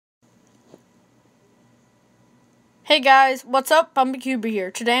Hey guys, what's up? BumbleCuber here.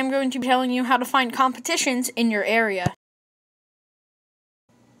 Today I'm going to be telling you how to find competitions in your area.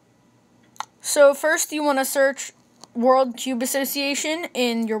 So first you want to search World Cube Association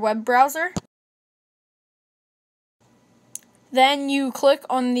in your web browser. Then you click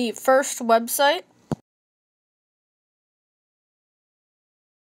on the first website.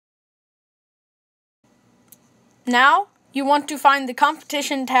 Now you want to find the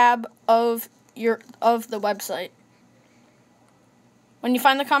competition tab of the website. When you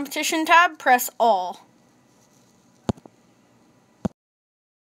find the competition tab, press all.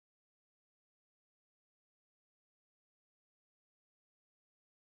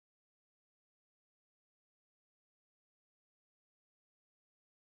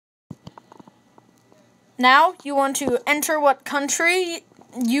 Now you want to enter what country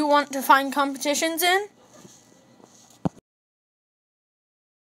you want to find competitions in.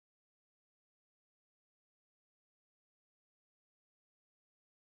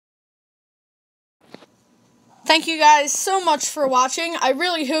 Thank you guys so much for watching. I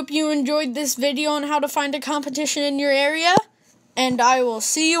really hope you enjoyed this video on how to find a competition in your area. And I will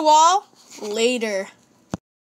see you all later.